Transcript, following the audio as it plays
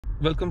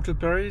Welcome to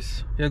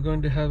Paris. We are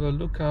going to have a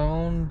look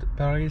around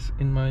Paris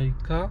in my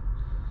car.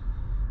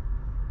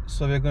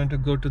 So we are going to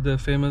go to the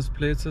famous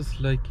places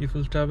like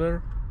Eiffel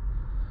Tower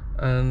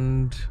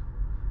and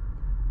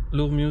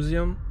Louvre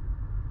Museum.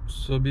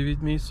 So be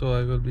with me, so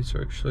I will be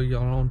show you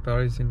around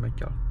Paris in my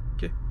car.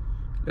 Okay,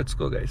 let's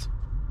go guys.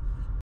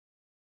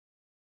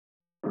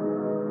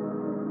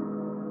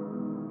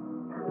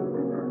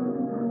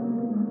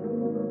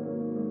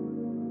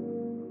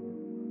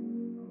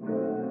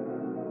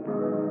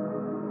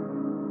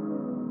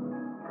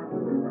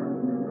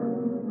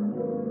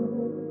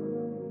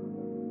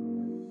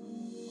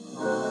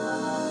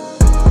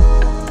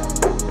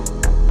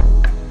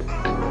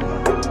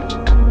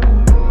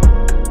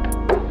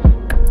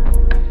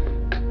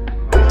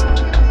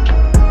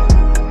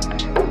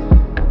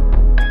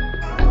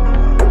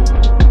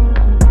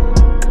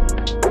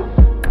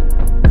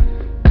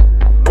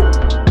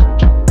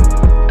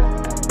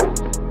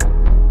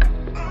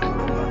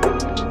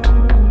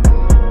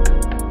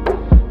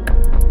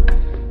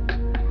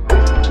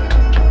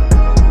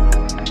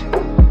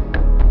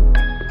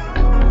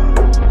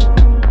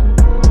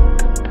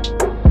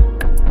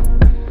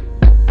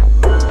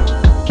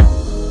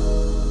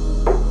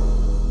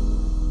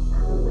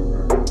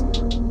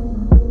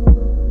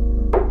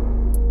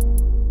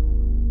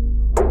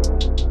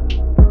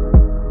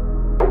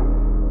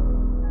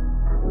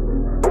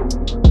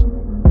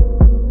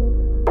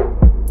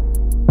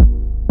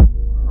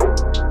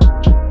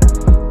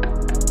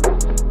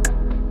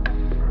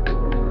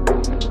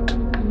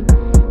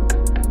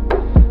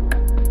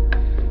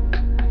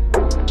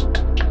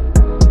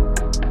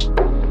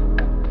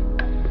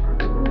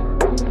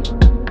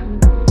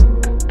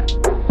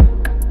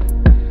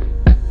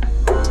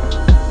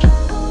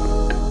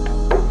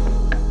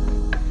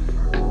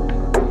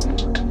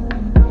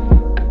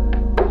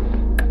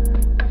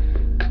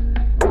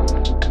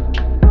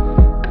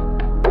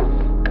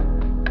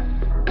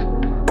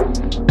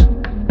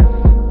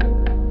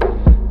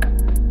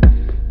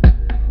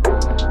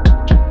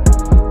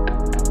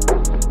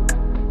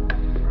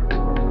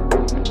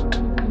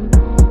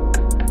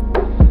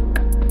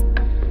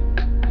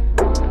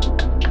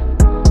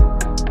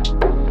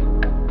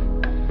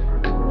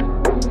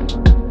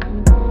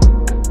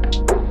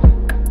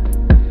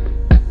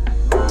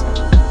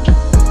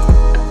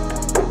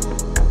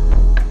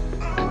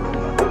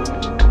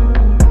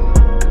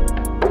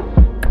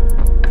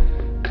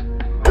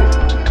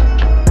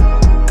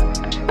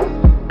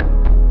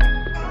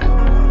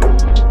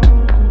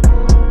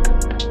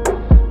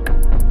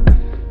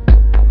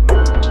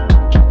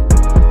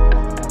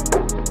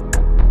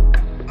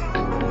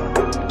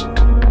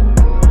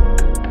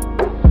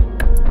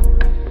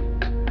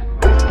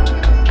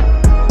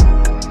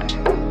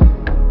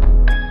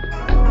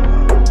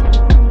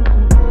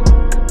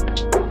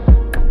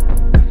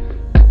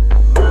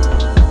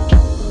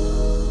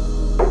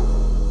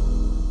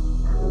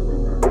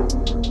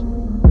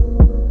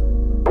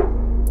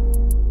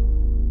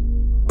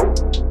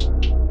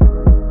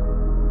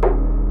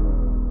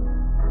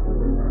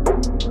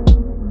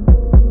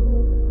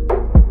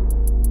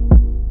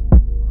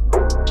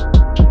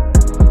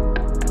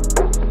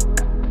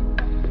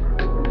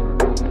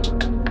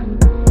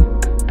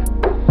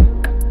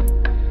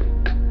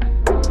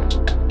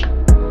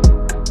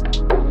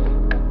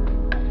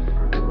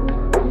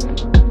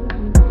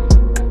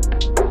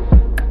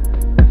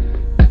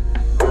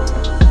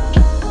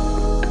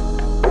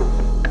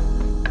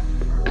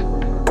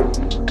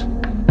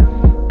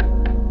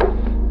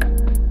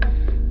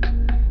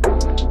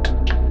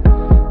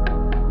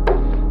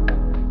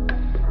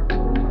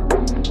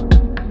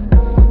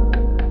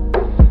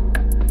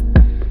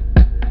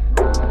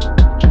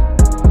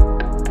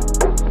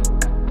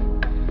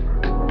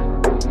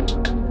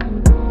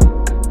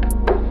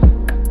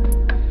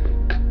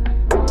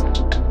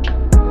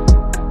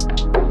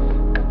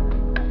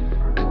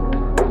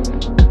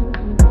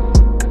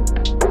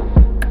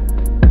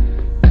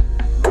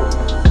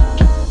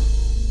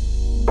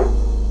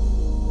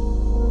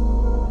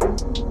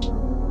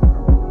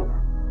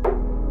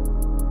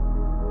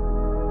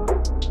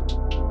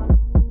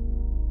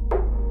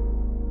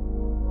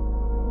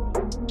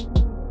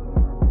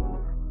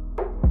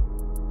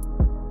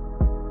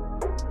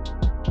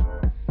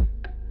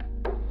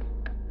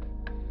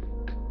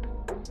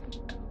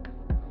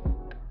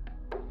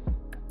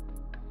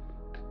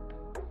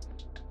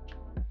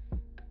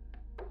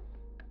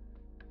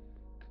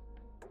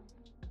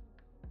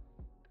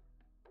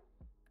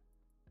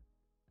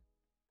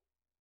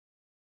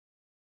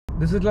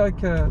 This is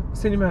like a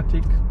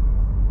cinematic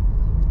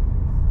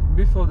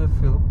before the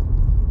film.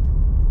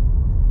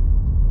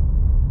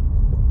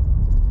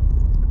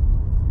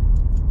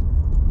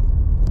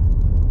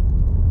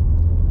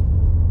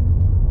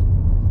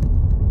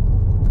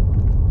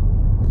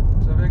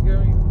 So we're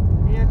going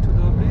near to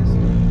the obelisk.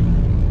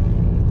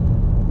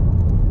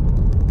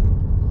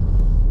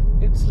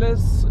 It's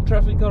less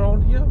traffic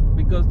around here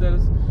because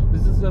this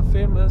is a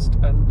famous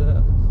and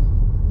the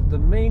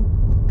main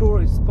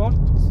tourist spot,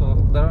 so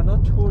there are no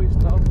tourists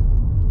now,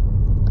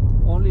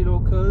 only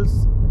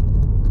locals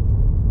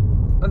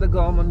and the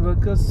government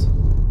workers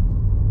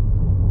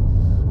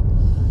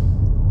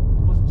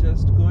was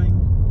just going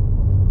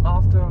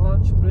after a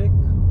lunch break.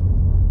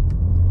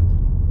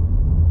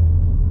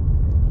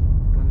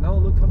 And now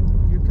look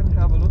on, you can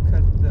have a look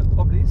at the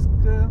obelisk.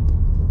 There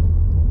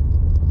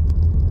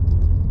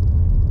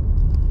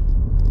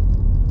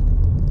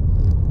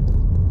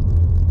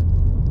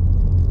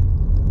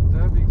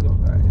we go,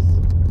 guys.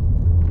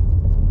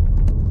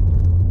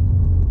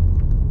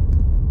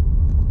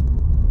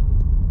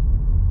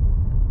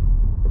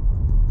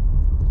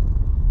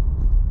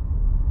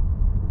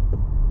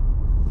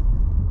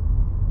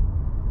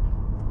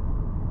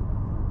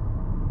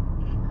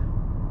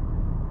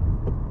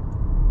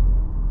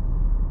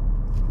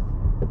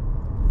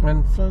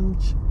 And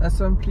French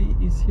assembly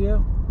is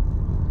here.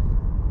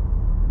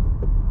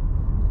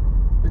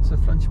 It's a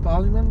French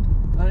parliament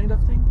kind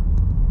of thing.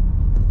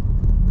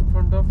 In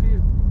front of you,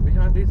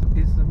 behind it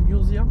is a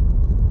museum,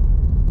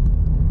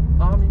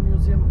 army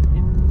museum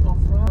in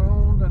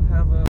around, and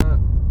have a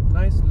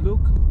nice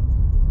look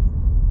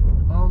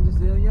around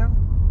this area.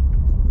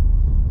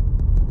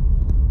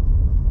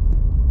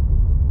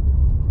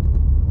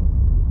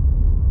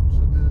 So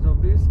this is the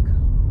obelisk.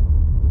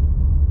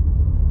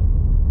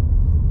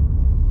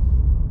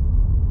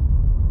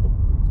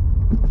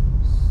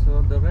 So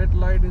the red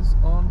light is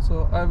on,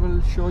 so I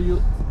will show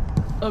you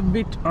a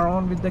bit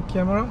around with the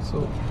camera.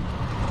 So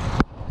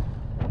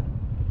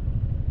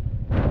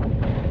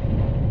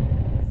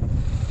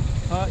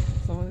hi,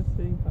 someone is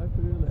saying hi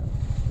to you there.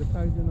 The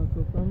Parisian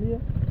also from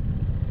here.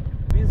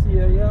 This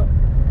area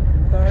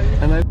in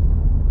Paris,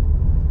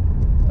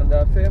 and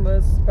there are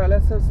famous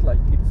palaces, like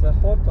it's a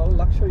hotel,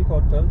 luxury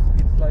hotels.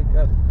 It's like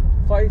a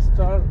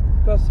 5-star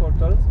plus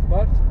hotels,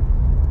 but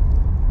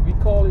we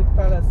call it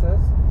palaces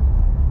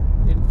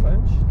in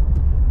French.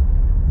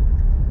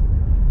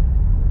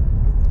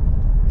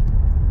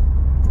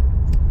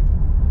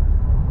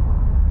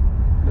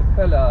 The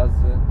palace.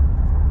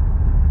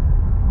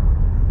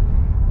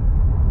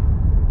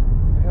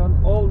 We have an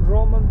old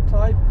Roman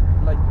type,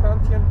 like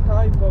Pantheon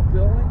type of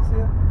buildings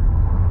here.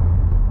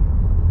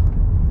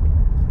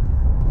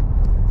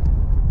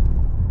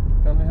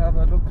 Can we have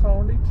a look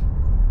around it?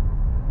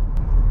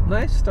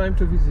 Nice time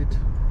to visit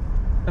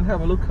and have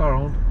a look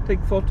around,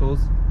 take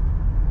photos.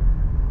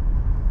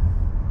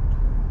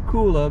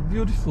 Cooler,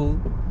 beautiful,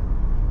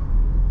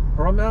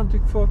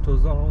 romantic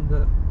photos around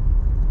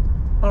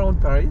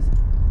Paris.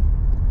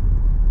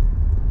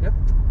 Yep.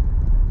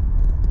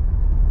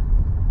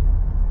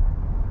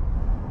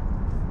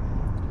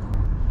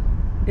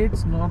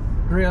 It's not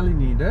really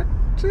needed.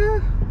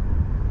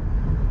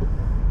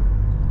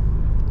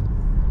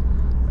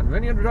 And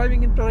when you're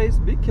driving in Paris,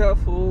 be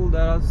careful.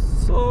 There are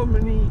so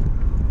many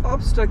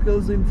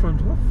obstacles in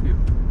front of you.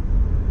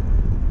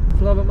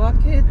 Flower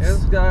markets.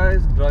 Yes,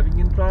 guys, driving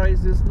in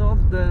Paris is not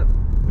the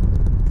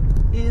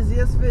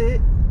easiest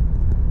way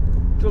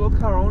to look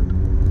around,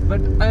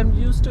 but I'm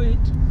used to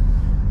it.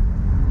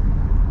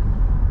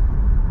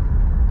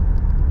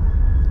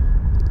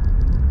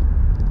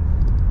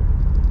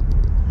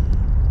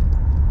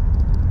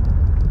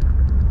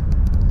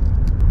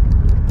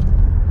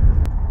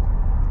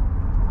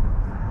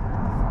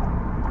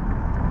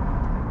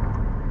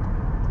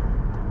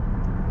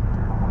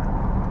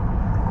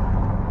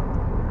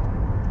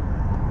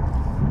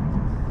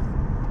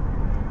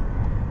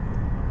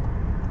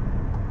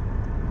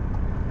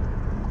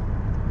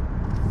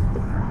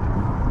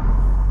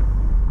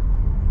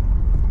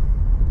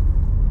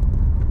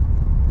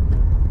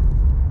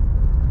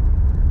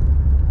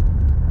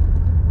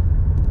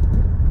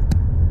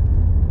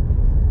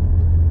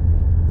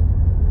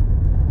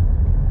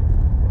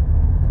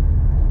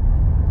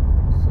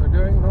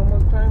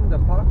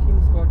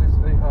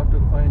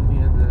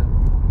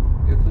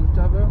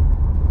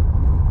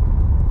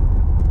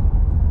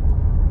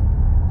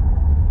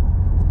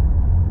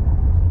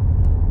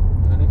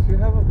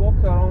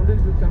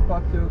 You can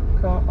park your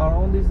car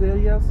around these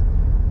areas.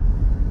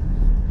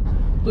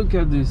 Look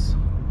at this.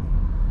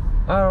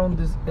 Around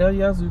these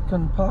areas you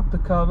can park the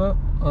car,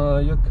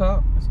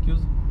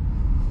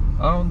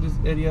 around these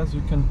areas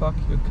you can park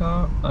your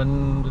car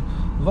and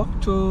walk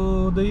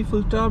to the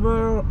Eiffel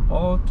Tower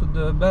or to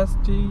the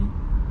Bastille.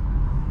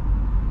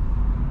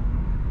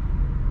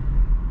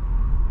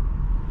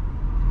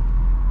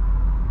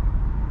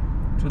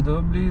 To the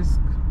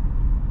obelisk,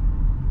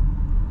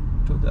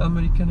 to the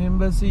American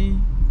Embassy,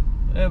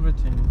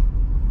 everything.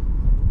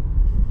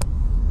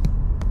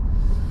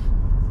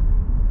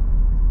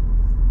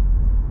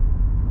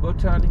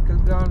 Botanical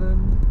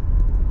garden,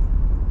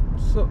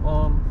 so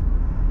on.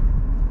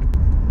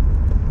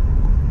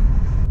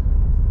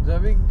 There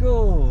we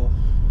go.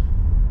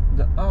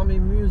 The Army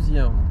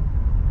Museum,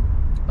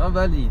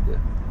 Invalides.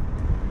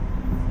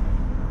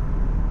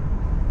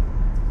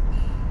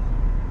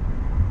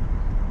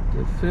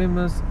 The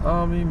famous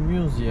Army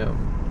Museum.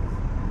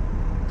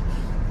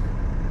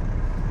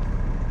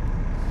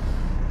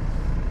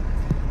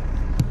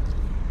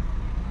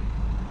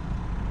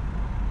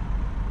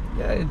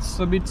 Yeah, it's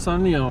a bit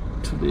sunny out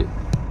today.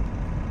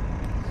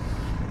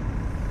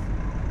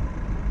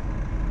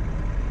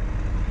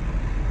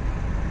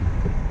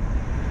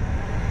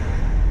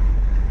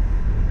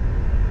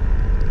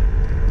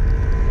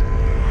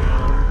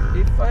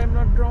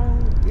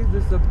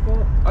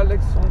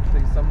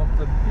 recently some of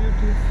the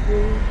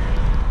beautiful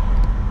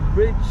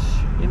bridge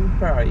in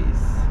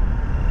Paris.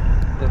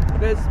 The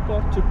best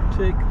spot to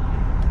take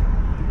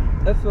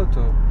a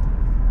photo.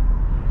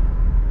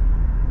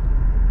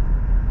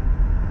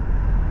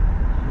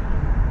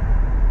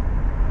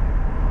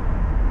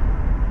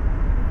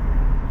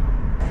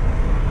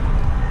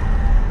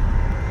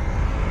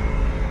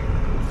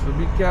 So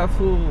be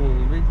careful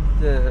with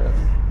the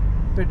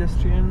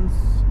pedestrians.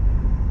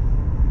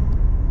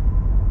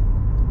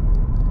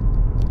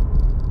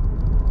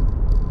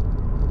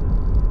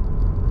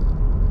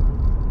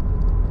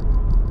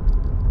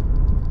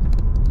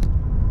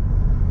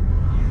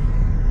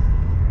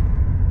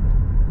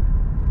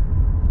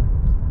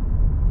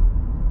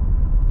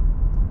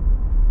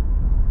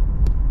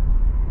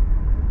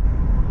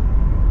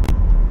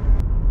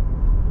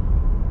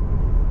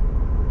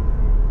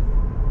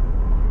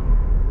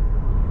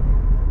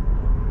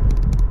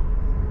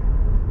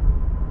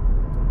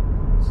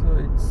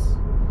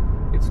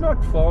 It's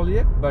not fall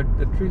yet, but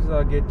the trees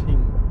are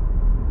getting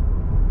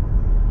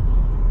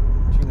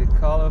the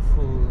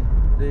colorful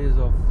days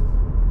of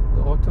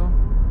the autumn.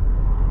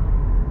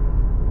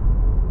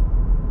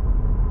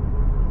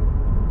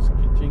 It's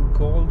getting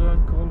colder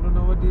and colder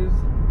nowadays,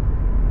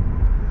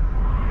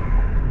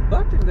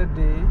 but in the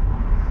day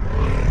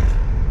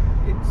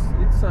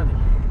it's sunny.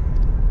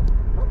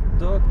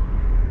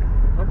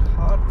 Not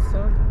hard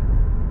sun,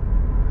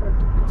 but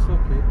it's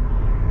okay.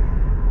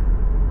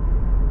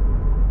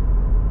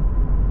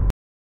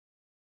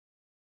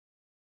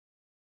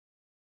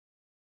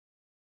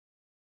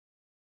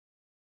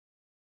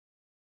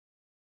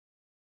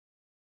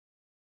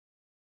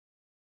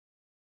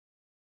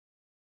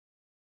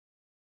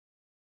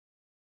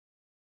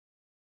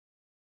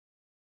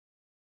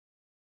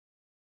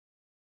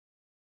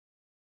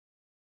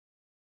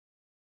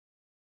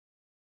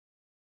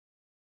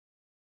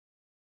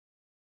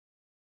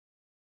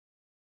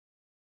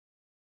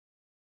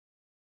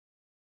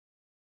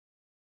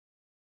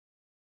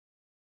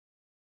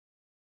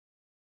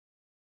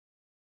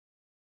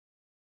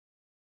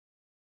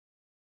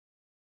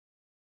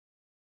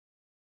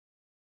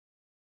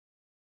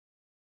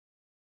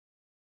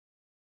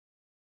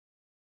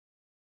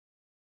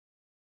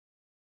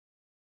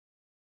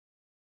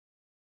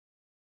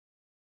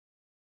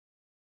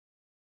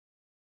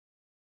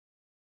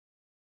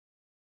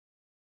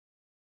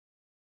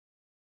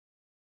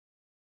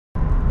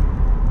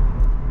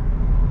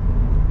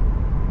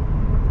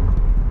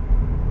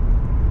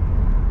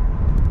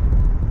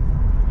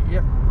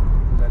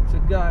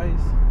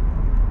 Guys,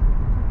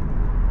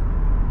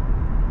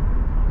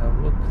 have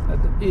a look at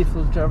the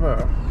Eiffel Tower.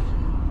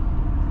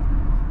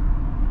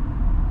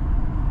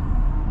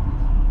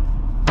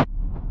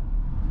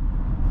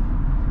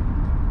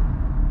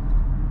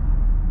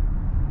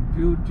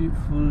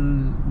 Beautiful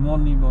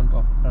monument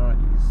of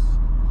Paris.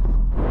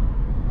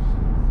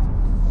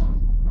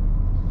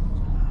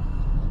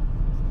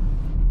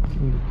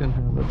 You can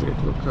have a great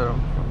look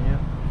around from here.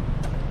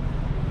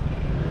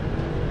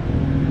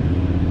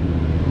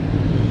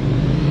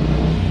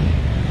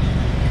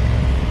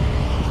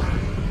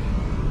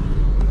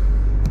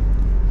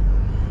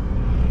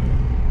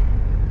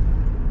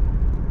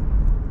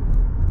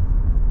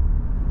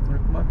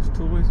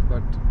 Tourists,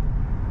 but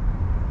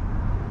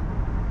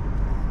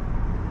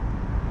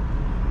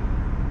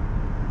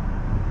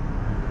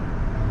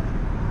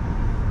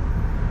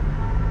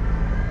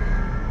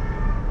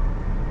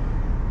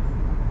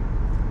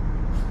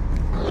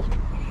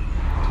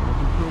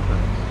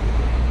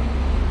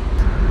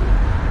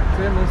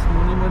famous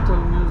monumental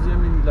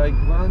museum in like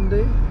one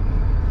day.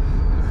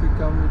 If you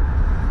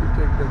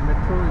take the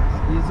metro, it's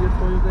easier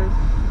for you guys.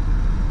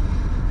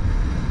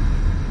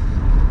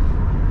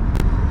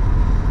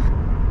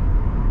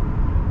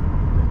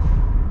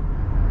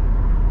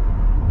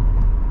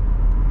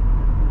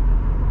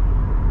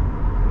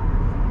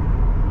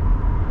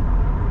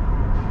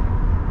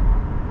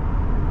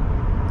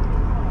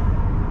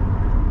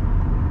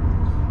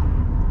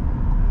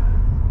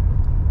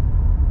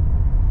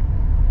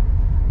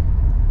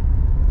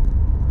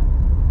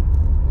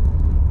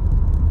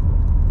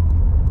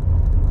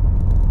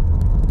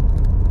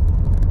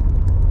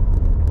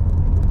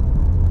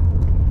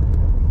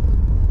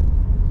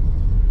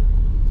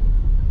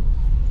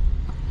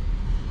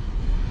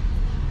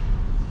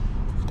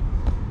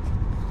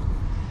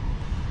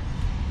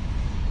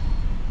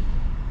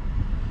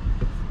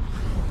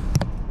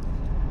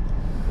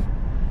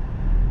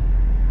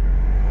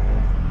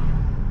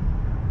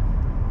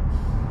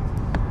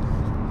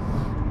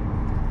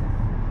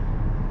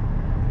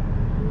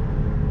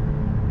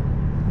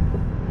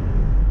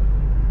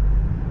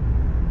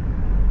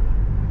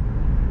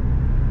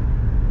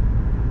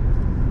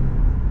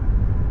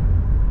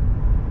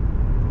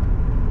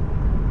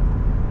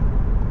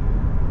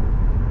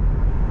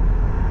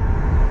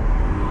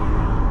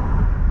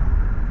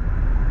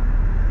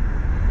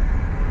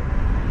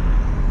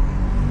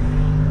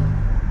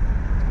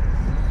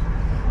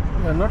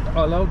 are not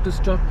allowed to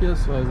stop here,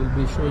 so I will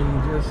be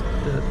showing just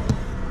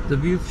the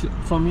view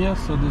from here.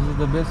 So this is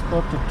the best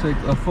spot to take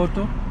a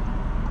photo.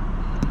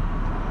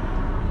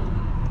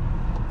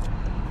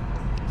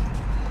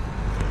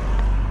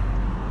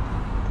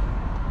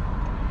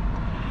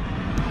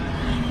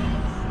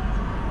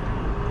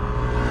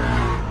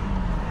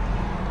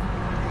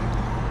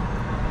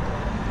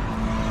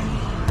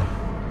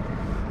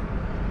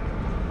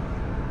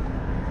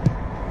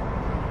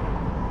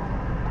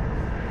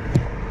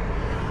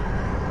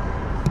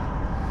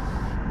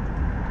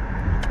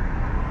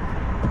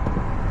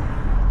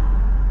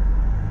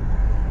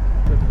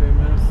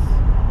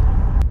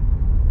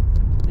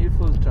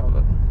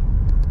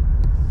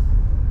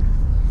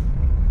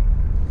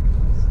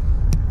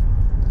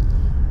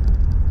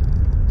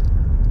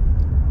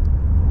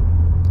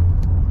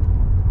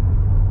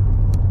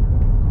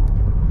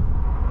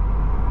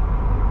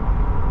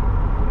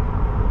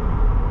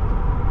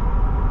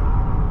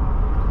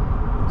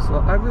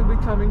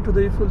 coming to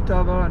the Eiffel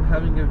Tower and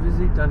having a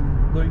visit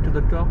and going to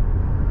the top,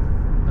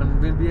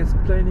 and we'll be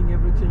explaining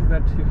everything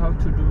that you have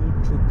to do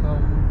to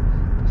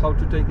come, how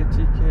to take a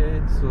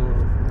ticket, so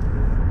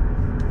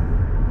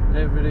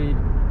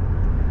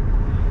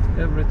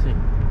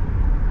everything.